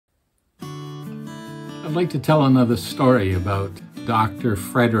I'd like to tell another story about Dr.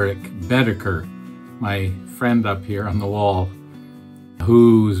 Frederick Bedecker, my friend up here on the wall,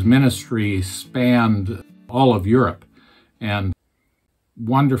 whose ministry spanned all of Europe, and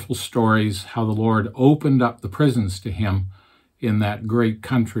wonderful stories how the Lord opened up the prisons to him in that great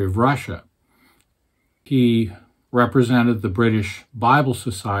country of Russia. He represented the British Bible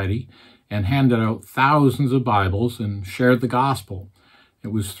Society and handed out thousands of Bibles and shared the gospel.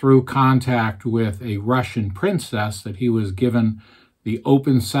 It was through contact with a Russian princess that he was given the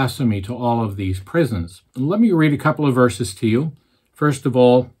open sesame to all of these prisons. Let me read a couple of verses to you. First of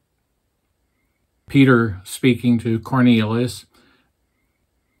all, Peter speaking to Cornelius,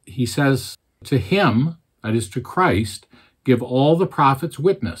 he says, "To him, that is to Christ, give all the prophets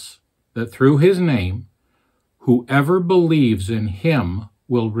witness that through his name, whoever believes in him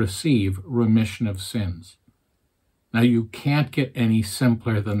will receive remission of sins." Now, you can't get any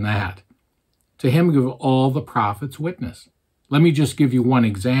simpler than that. To him give all the prophets witness. Let me just give you one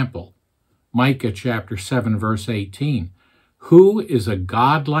example. Micah chapter 7, verse 18. "Who is a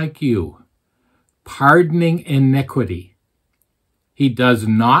God like you, pardoning iniquity? He does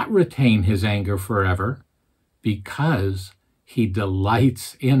not retain his anger forever, because he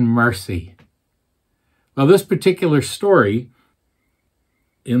delights in mercy." Well, this particular story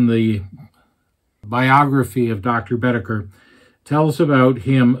in the biography of Dr. Bedecker tells about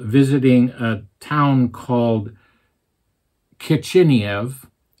him visiting a town called Kichiniev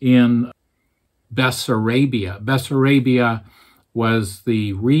in Bessarabia. Bessarabia was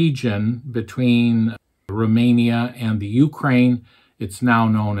the region between Romania and the Ukraine. It's now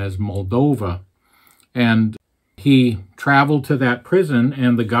known as Moldova. And he traveled to that prison,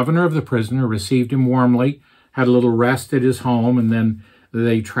 and the governor of the prison received him warmly, had a little rest at his home, and then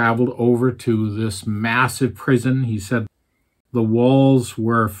they traveled over to this massive prison. He said the walls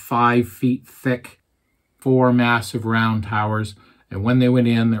were 5 feet thick, 4 massive round towers. And when they went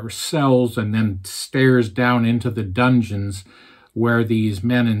in, there were cells and then stairs down into the dungeons where these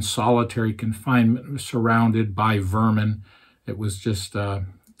men in solitary confinement were surrounded by vermin. It was just a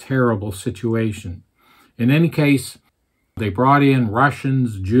terrible situation. In any case, they brought in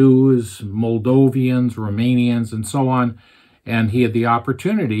Russians, Jews, Moldovians, Romanians, and so on. And he had the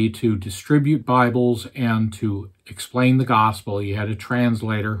opportunity to distribute Bibles and to explain the gospel. He had a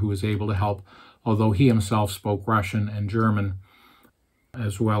translator who was able to help, although he himself spoke Russian and German,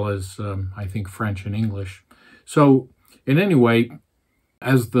 as well as, I think, French and English. So, in any way,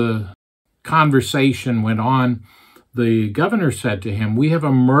 as the conversation went on, the governor said to him, "We have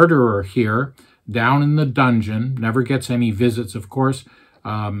a murderer here down in the dungeon, never gets any visits, of course.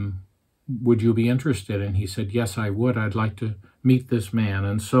 Would you be interested?" And he said, "Yes, I would. I'd like to meet this man."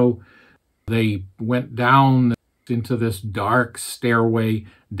 And so they went down into this dark stairway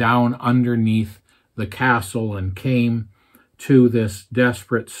down underneath the castle and came to this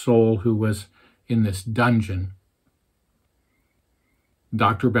desperate soul who was in this dungeon.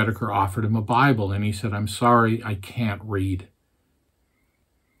 Dr. Bedecker offered him a Bible, and he said, "I'm sorry, I can't read."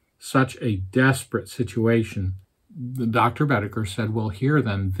 Such a desperate situation. Dr. Bedecker said, "Well, here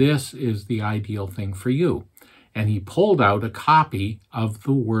then, this is the ideal thing for you." And he pulled out a copy of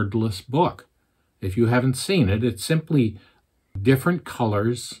the Wordless Book. If you haven't seen it, it's simply different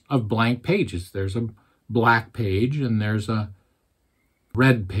colors of blank pages. There's a black page, and there's a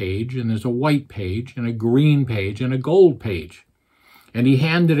red page, and there's a white page, and a green page, and a gold page. And he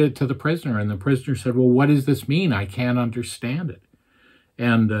handed it to the prisoner, and the prisoner said, "Well, what does this mean? I can't understand it."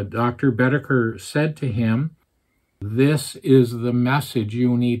 And Dr. Bedecker said to him, "This is the message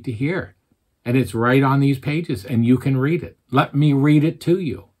you need to hear. And it's right on these pages, and you can read it. Let me read it to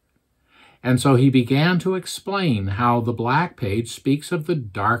you." And so he began to explain how the black page speaks of the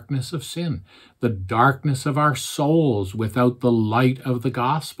darkness of sin, the darkness of our souls without the light of the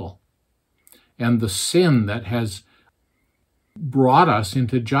gospel, and the sin that has brought us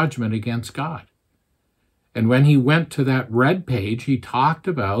into judgment against God. And when he went to that red page, he talked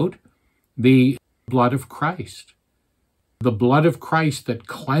about the blood of Christ. The blood of Christ that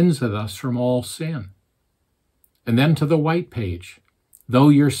cleanseth us from all sin. And then to the white page. "Though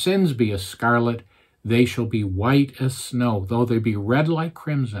your sins be as scarlet, they shall be white as snow. Though they be red like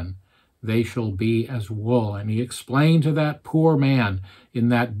crimson, they shall be as wool." And he explained to that poor man in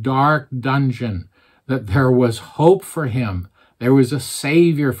that dark dungeon that there was hope for him. There was a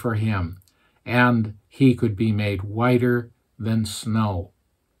Savior for him. And he could be made whiter than snow.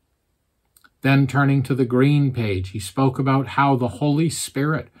 Then turning to the green page, he spoke about how the Holy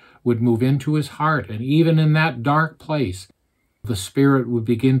Spirit would move into his heart. And even in that dark place, the Spirit would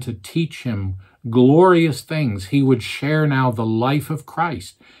begin to teach him glorious things. He would share now the life of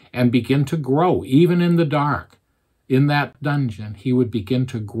Christ and begin to grow, even in the dark. In that dungeon, he would begin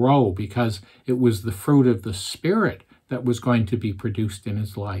to grow because it was the fruit of the Spirit that was going to be produced in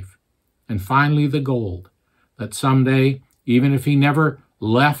his life. And finally, the gold, that someday, even if he never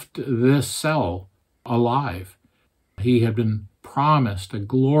left this cell alive, he had been promised a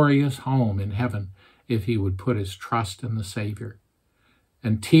glorious home in heaven if he would put his trust in the Savior.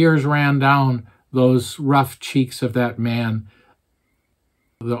 And tears ran down those rough cheeks of that man.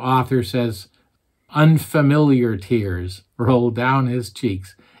 The author says, unfamiliar tears rolled down his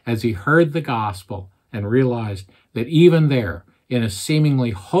cheeks as he heard the gospel and realized that even there, in a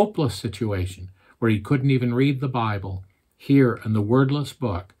seemingly hopeless situation where he couldn't even read the Bible, here in the wordless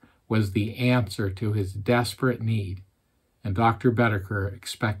book was the answer to his desperate need. And Dr. Bedecker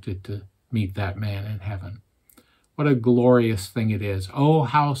expected to meet that man in heaven. What a glorious thing it is. Oh,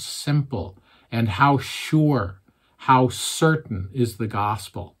 how simple and how sure, how certain is the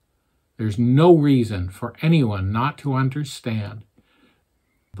gospel. There's no reason for anyone not to understand.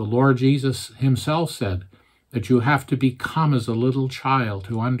 The Lord Jesus himself said that you have to become as a little child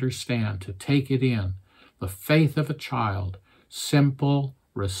to understand, to take it in. The faith of a child, simple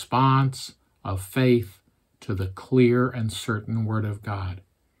response of faith to the clear and certain Word of God.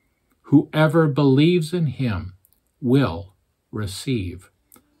 Whoever believes in him will receive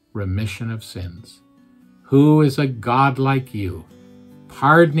remission of sins. Who is a God like you,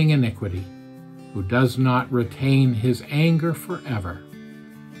 pardoning iniquity, who does not retain his anger forever,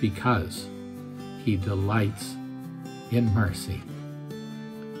 because he delights in mercy.